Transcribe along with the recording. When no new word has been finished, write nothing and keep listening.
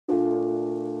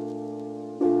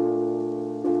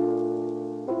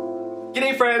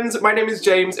G'day friends, my name is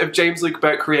James of James Luke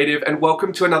Burke Creative and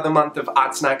welcome to another month of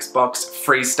ArtSnacks Box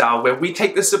Freestyle, where we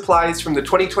take the supplies from the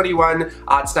 2021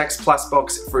 ArtSnacks Plus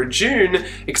box for June,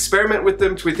 experiment with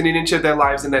them to within an inch of their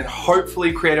lives, and then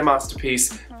hopefully create a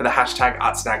masterpiece for the hashtag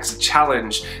ArtSnacks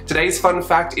Challenge. Today's fun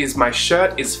fact is my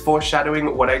shirt is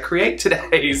foreshadowing what I create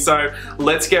today, so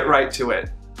let's get right to it.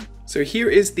 So here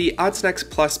is the ArtSnacks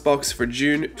Plus box for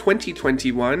June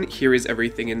 2021. Here is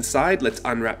everything inside. Let's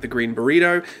unwrap the green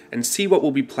burrito and see what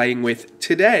we'll be playing with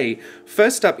today.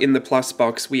 First up in the Plus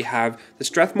box, we have the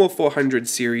Strathmore 400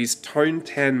 series Tone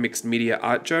Tan Mixed Media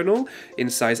Art Journal in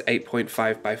size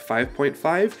 8.5 by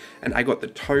 5.5, and I got the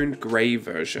toned gray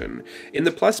version. In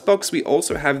the Plus box, we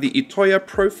also have the Itoya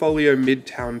Profolio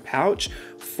Midtown pouch,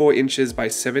 4 inches by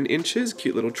 7 inches,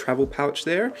 cute little travel pouch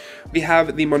there. We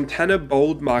have the Montana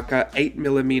Bold Marker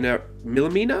 8mm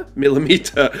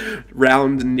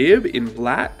round nib in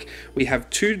black. We have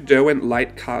 2 Derwent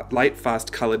light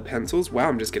fast colored pencils. Wow,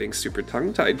 I'm just getting super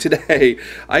tongue-tied today.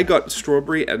 I got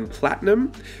strawberry and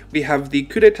platinum. We have the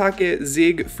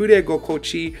Kuretake-ZIG Fude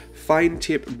Gokochi fine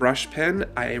tip brush pen.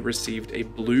 I received a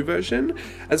blue version,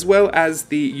 as well as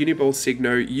the UNI-ball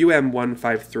Signo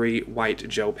UM153 white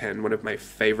gel pen, one of my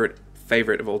favorite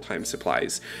of all time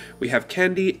supplies. We have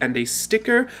candy and a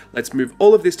sticker. Let's move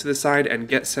all of this to the side and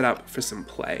get set up for some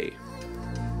play.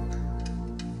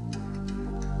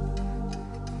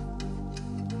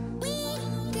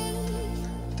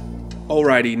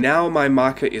 Alrighty, now my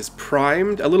marker is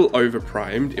primed, a little over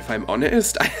primed if I'm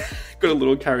honest. I got a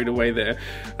little carried away there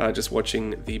just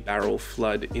watching the barrel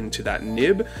flood into that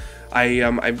nib.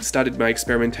 I've started my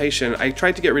experimentation. I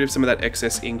tried to get rid of some of that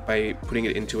excess ink by putting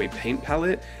it into a paint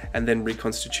palette and then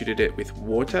reconstituted it with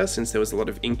water since there was a lot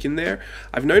of ink in there.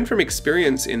 I've known from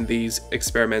experience in these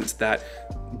experiments that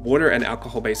water and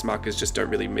alcohol-based markers just don't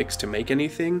really mix to make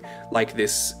anything. Like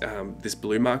this this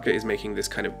blue marker is making this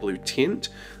kind of blue tint,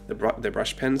 the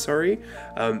brush pen, sorry.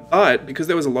 But because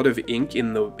there was a lot of ink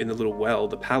in the little well,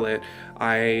 the palette,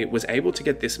 I was able to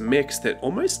get this mix that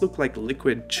almost looked like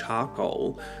liquid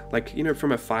charcoal, like, you know,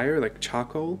 from a fire, like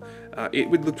charcoal. It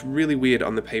would look really weird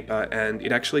on the paper, and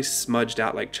it actually smudged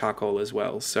out like charcoal as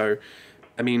well. So,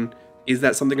 I mean, is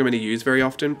that something I'm going to use very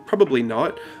often? Probably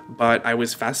not, but I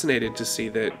was fascinated to see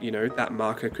that, you know, that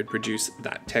marker could produce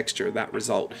that texture, that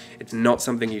result. It's not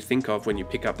something you think of when you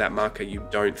pick up that marker. You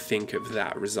don't think of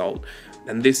that result.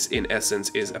 And this, in essence,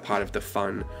 is a part of the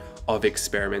fun of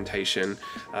experimentation.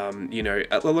 You know,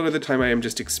 a lot of the time I am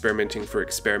just experimenting for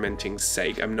experimenting's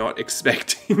sake. I'm not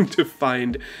expecting to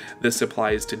find the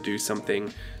supplies to do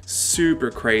something super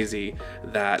crazy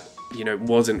that, you know,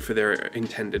 wasn't for their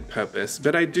intended purpose,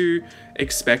 but I do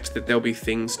expect that there'll be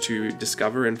things to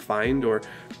discover and find, or,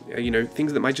 you know,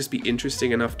 things that might just be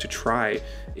interesting enough to try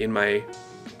in my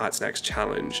ArtSnacks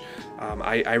challenge.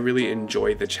 I really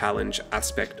enjoy the challenge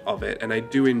aspect of it, and I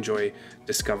do enjoy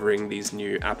discovering these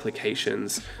new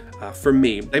applications for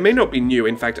me. They may not be new.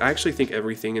 In fact, I actually think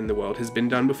everything in the world has been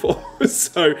done before,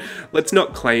 so let's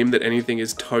not claim that anything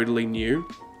is totally new.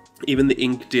 Even the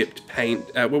ink dipped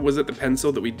paint, what was it, the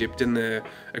pencil that we dipped in the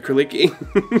acrylic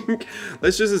ink?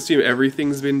 Let's just assume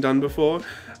everything's been done before.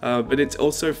 But it's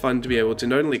also fun to be able to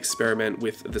not only experiment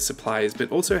with the supplies,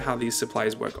 but also how these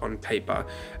supplies work on paper.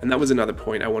 And that was another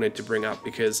point I wanted to bring up,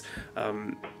 because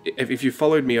if you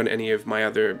followed me on any of my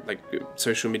other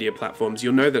social media platforms,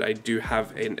 you'll know that I do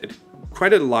have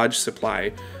quite a large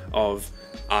supply of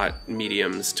art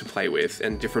mediums to play with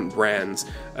and different brands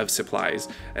of supplies.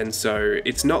 And so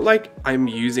it's not like I'm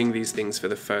using these things for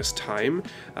the first time.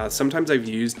 Sometimes I've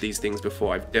used these things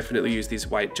before. I've definitely used these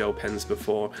white gel pens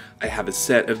before. I have a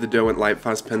set of the Derwent light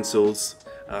fast pencils.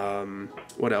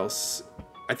 What else?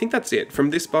 I think that's it. From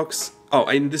this box, oh,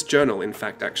 in this journal, in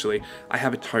fact, actually, I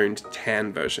have a toned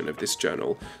tan version of this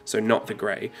journal, so not the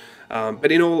grey.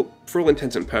 But for all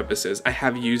intents and purposes, I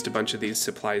have used a bunch of these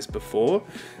supplies before.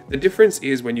 The difference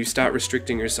is when you start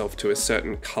restricting yourself to a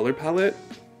certain color palette,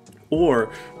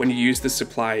 or when you use the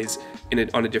supplies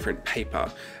on a different paper.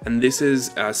 And this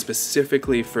is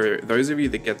specifically for those of you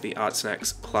that get the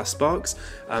ArtSnacks Plus box.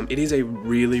 It is a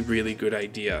really, really good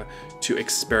idea to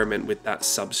experiment with that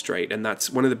substrate, and that's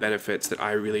one of the benefits that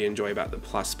I really enjoy about the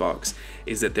Plus box,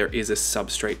 is that there is a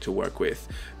substrate to work with,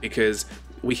 because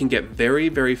we can get very,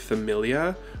 very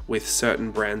familiar with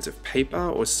certain brands of paper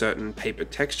or certain paper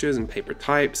textures and paper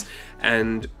types,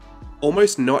 and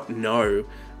almost not know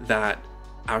that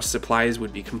our supplies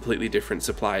would be completely different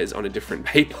supplies on a different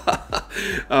paper.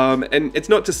 And it's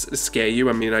not to scare you.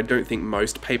 I mean, I don't think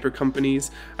most paper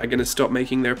companies are going to stop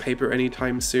making their paper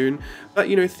anytime soon. But,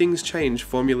 you know, things change,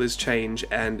 formulas change,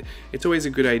 and it's always a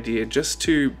good idea just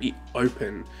to be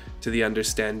open to the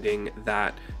understanding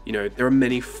that, you know, there are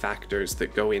many factors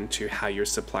that go into how your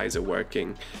supplies are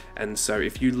working. And so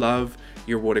if you love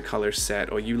your watercolor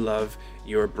set or you love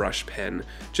your brush pen,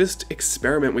 just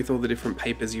experiment with all the different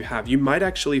papers you have. You might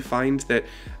actually find that,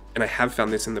 and I have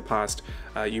found this in the past,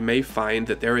 you may find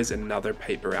that there is another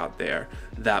paper out there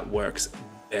that works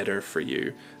better for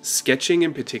you. Sketching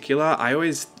in particular, I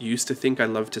always used to think I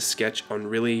loved to sketch on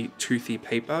really toothy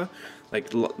paper, like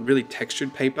really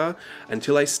textured paper,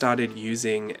 until I started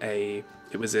using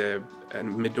it was a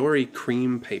Midori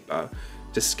cream paper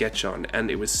to sketch on, and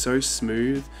it was so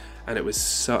smooth and it was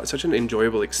such an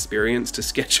enjoyable experience to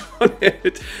sketch on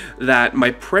it that my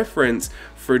preference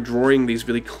for drawing these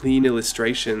really clean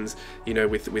illustrations, you know,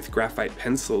 with graphite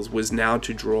pencils, was now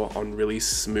to draw on really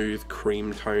smooth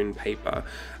cream tone paper.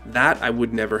 That I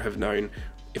would never have known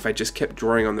if I just kept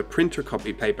drawing on the printer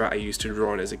copy paper I used to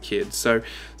draw on as a kid. So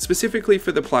specifically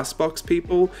for the plus box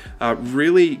people,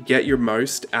 really get your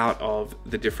most out of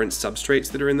the different substrates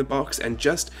that are in the box, and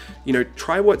just, you know,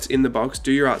 try what's in the box,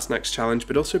 do your ArtSnacks challenge,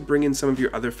 but also bring in some of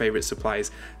your other favorite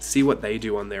supplies, see what they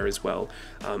do on there as well.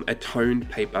 A toned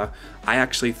paper, I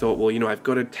actually thought, well, you know, I've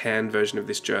got a tan version of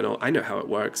this journal, I know how it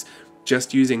works.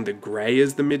 Just using the gray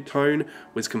as the mid-tone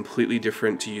was completely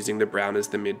different to using the brown as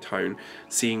the mid-tone,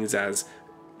 seeing as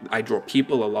I draw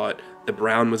people a lot, the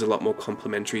brown was a lot more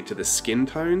complementary to the skin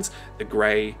tones. The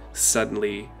gray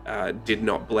suddenly did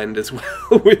not blend as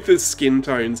well with the skin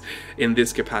tones in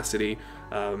this capacity.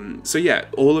 So yeah,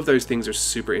 all of those things are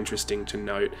super interesting to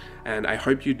note, and I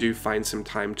hope you do find some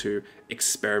time to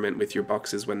experiment with your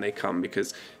boxes when they come,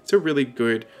 because it's a really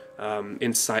good,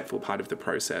 insightful part of the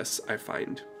process, I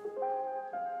find.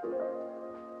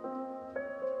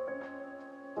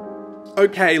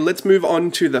 Okay, let's move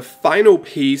on to the final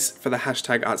piece for the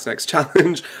hashtag ArtSnacks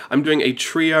challenge. I'm doing a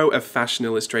trio of fashion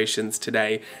illustrations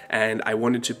today, and I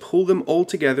wanted to pull them all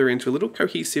together into a little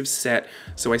cohesive set,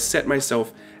 so I set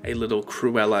myself a little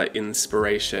Cruella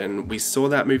inspiration. We saw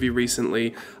that movie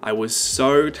recently. I was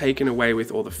so taken away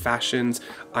with all the fashions.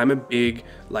 I'm a big,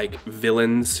 like,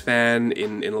 villains fan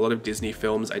in a lot of Disney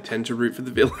films. I tend to root for the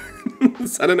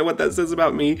villains. I don't know what that says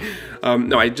about me.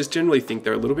 No, I just generally think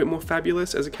they're a little bit more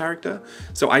fabulous as a character.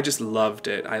 So I just loved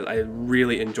it. I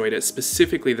really enjoyed it,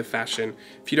 specifically the fashion.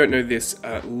 If you don't know this,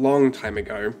 a long time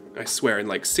ago, I swear in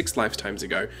like 6 lifetimes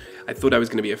ago, I thought I was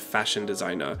going to be a fashion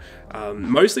designer,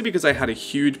 mostly because I had a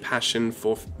huge passion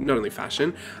for not only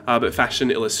fashion, but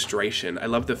fashion illustration. I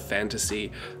love the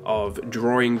fantasy of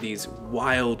drawing these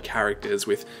wild characters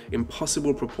with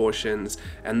impossible proportions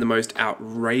and the most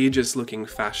outrageous looking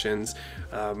fashions,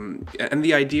 and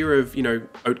the idea of, you know,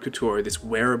 haute couture, this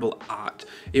wearable art.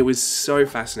 It was so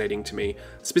fascinating to me,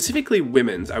 specifically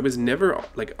women's. I was never,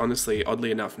 like, honestly,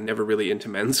 oddly enough, never really into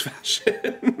men's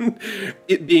fashion.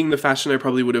 It being the fashion I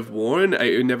probably would have worn,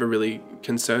 it never really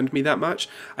concerned me that much.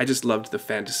 I just loved the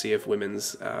fantasy of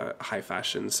women's high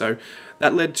fashion. So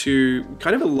that led to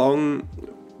kind of a long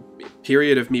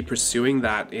period of me pursuing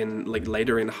that in, like,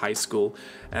 later in high school.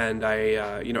 And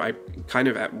I, you know, I kind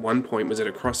of at one point was at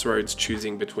a crossroads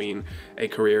choosing between a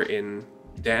career in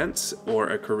dance or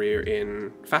a career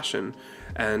in fashion,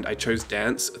 and I chose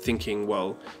dance thinking,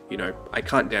 well, you know, I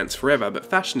can't dance forever, but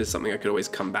fashion is something I could always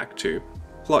come back to.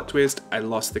 Plot twist, I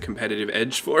lost the competitive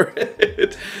edge for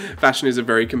it. Fashion is a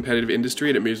very competitive industry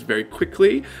and it moves very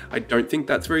quickly. I don't think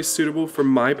that's very suitable for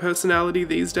my personality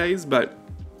these days, but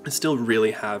I still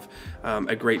really have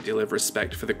a great deal of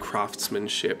respect for the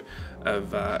craftsmanship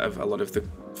of a lot of the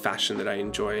fashion that I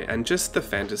enjoy, and just the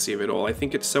fantasy of it all. I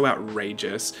think it's so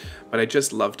outrageous, but I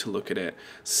just love to look at it.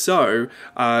 So,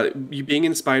 you being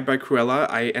inspired by Cruella,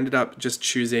 I ended up just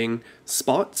choosing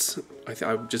spots.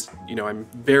 I just, you know, I'm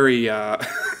very,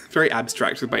 very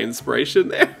abstract with my inspiration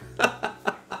there.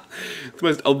 The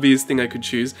most obvious thing I could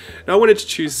choose. Now I wanted to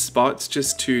choose spots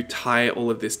just to tie all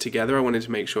of this together. I wanted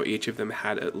to make sure each of them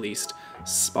had at least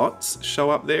spots show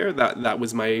up there. That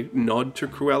was my nod to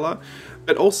Cruella.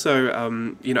 But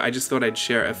also, you know, I just thought I'd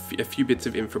share a few bits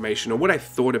of information, or what I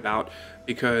thought about,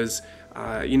 because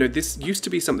you know, this used to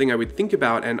be something I would think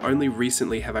about, and only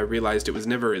recently have I realized it was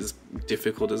never as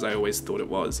difficult as I always thought it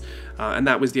was. And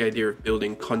that was the idea of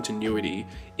building continuity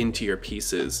into your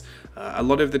pieces. A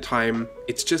lot of the time,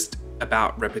 it's just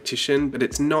about repetition, but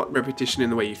it's not repetition in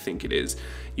the way you think it is.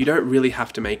 You don't really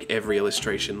have to make every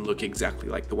illustration look exactly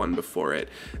like the one before it.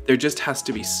 There just has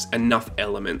to be enough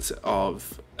elements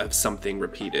of something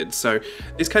repeated. So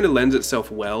this kind of lends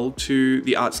itself well to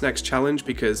the ArtSnacks challenge,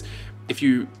 because if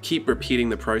you keep repeating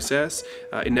the process,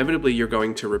 inevitably you're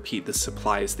going to repeat the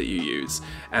supplies that you use.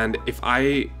 And if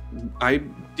I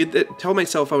did that, tell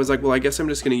myself, I was like, well, I guess I'm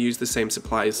just going to use the same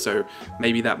supplies, so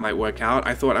maybe that might work out.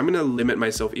 I thought I'm going to limit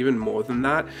myself even more than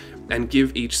that and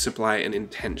give each supply an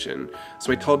intention.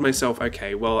 So I told myself,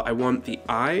 okay, well, I want the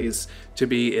eyes to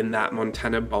be in that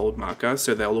Montana bold marker,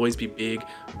 so there'll always be big,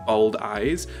 bold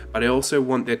eyes, but I also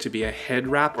want there to be a head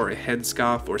wrap or a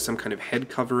headscarf or some kind of head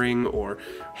covering or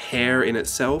hair in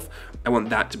itself. I want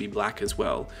that to be black as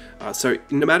well. So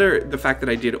no matter the fact that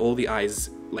I did all the eyes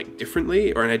like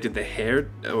differently, or I did the hair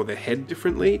or the head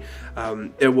differently,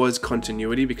 there was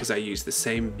continuity because I used the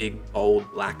same big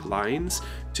bold black lines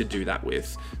to do that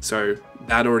with. So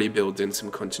that already builds in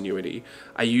some continuity.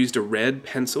 I used a red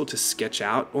pencil to sketch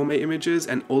out all my images,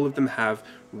 and all of them have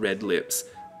red lips.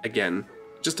 Again,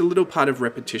 just a little part of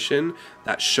repetition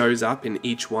that shows up in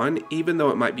each one, even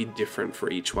though it might be different for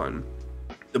each one.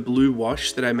 The blue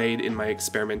wash that I made in my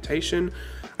experimentation,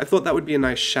 I thought that would be a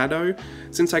nice shadow,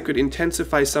 since I could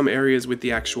intensify some areas with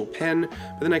the actual pen,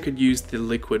 but then I could use the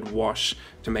liquid wash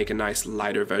to make a nice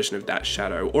lighter version of that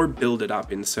shadow, or build it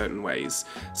up in certain ways.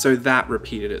 So that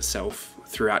repeated itself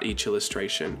throughout each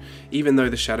illustration, even though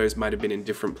the shadows might have been in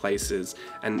different places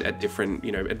and at different,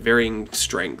 at varying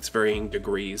strengths, varying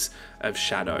degrees of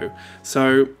shadow.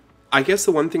 So I guess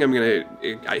the one thing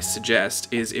I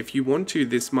suggest is, if you want to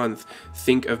this month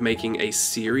think of making a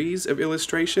series of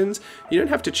illustrations, you don't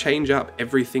have to change up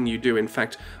everything you do. In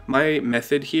fact, my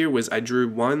method here was I drew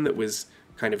one that was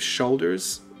kind of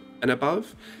shoulders and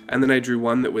above, and then I drew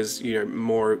one that was,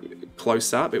 more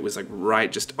close up. It was like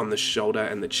right just on the shoulder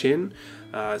and the chin.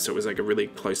 So it was like a really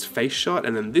close face shot,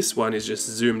 and then this one is just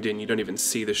zoomed in. You don't even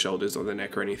see the shoulders or the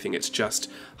neck or anything. It's just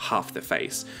half the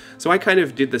face. So I kind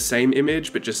of did the same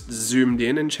image, but just zoomed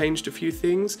in and changed a few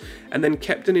things, and then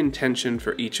kept an intention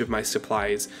for each of my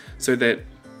supplies, so that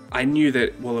I knew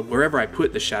that, well, wherever I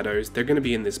put the shadows, they're going to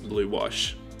be in this blue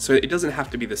wash. So it doesn't have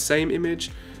to be the same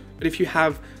image, but if you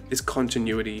have this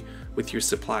continuity with your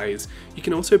supplies, you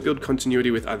can also build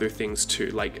continuity with other things too,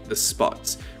 like the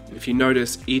spots. If you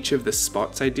notice, each of the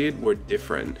spots I did were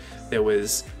different. There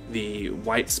was the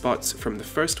white spots from the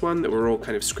first one that were all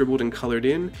kind of scribbled and colored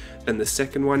in. Then the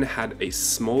second one had a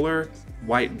smaller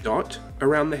white dot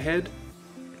around the head.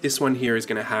 This one here is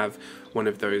going to have one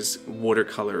of those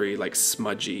watercolory, like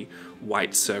smudgy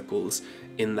white circles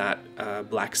in that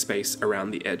black space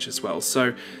around the edge as well.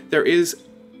 So there is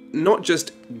not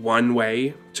just one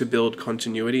way to build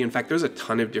continuity. In fact, there's a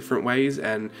ton of different ways,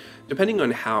 and depending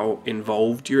on how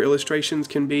involved your illustrations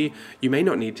can be, you may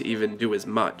not need to even do as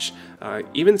much.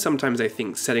 Even sometimes I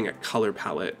think setting a color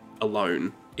palette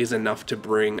alone is enough to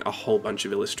bring a whole bunch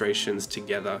of illustrations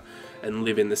together and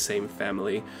live in the same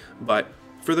family. But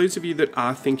for those of you that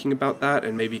are thinking about that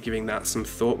and maybe giving that some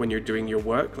thought when you're doing your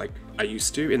work, like I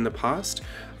used to in the past,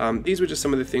 these were just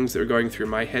some of the things that were going through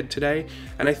my head today,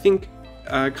 and I think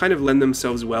kind of lend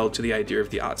themselves well to the idea of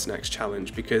the ArtSnacks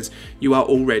challenge, because you are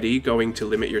already going to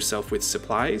limit yourself with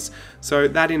supplies. So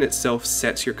that in itself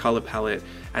sets your color palette,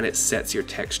 and it sets your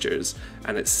textures,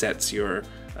 and it sets your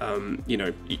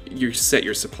you set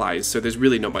your supplies. So there's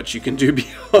really not much you can do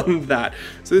beyond that.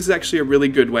 So this is actually a really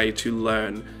good way to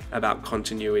learn about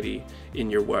continuity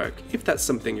in your work, if that's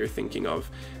something you're thinking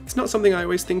of. It's not something I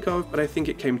always think of, but I think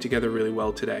it came together really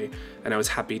well today, and I was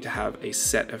happy to have a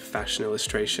set of fashion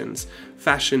illustrations.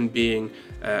 Fashion being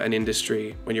an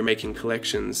industry when you're making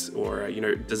collections or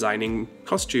designing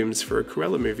costumes for a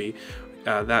Cruella movie,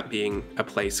 that being a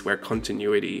place where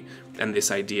continuity and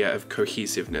this idea of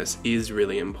cohesiveness is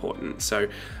really important. So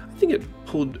I think it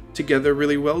pulled together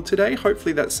really well today.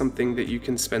 Hopefully that's something that you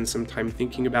can spend some time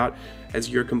thinking about as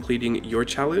you're completing your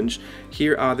challenge.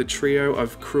 Here are the trio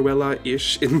of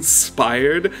Cruella-ish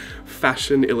inspired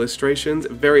fashion illustrations.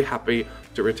 Very happy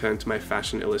to return to my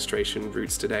fashion illustration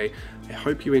roots today. I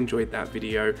hope you enjoyed that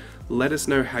video. Let us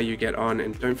know how you get on,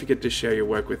 and don't forget to share your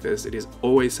work with us. It is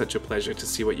always such a pleasure to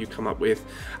see what you come up with.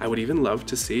 I would even love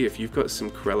to see if you've got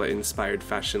some Cruella-inspired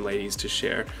fashion ladies to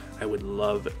share. I would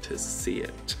love to see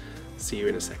it. See you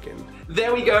in a second.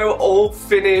 There we go, all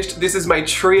finished. This is my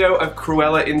trio of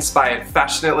Cruella-inspired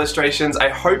fashion illustrations. I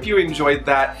hope you enjoyed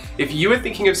that. If you are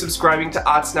thinking of subscribing to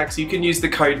ArtSnacks, you can use the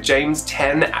code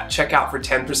JAMES10 at checkout for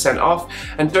 10% off.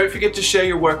 And don't forget to share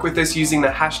your work with us using the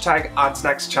hashtag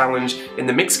ArtSnacks Challenge in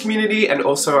the Mix community and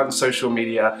also on social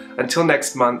media. Until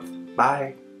next month,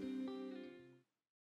 bye.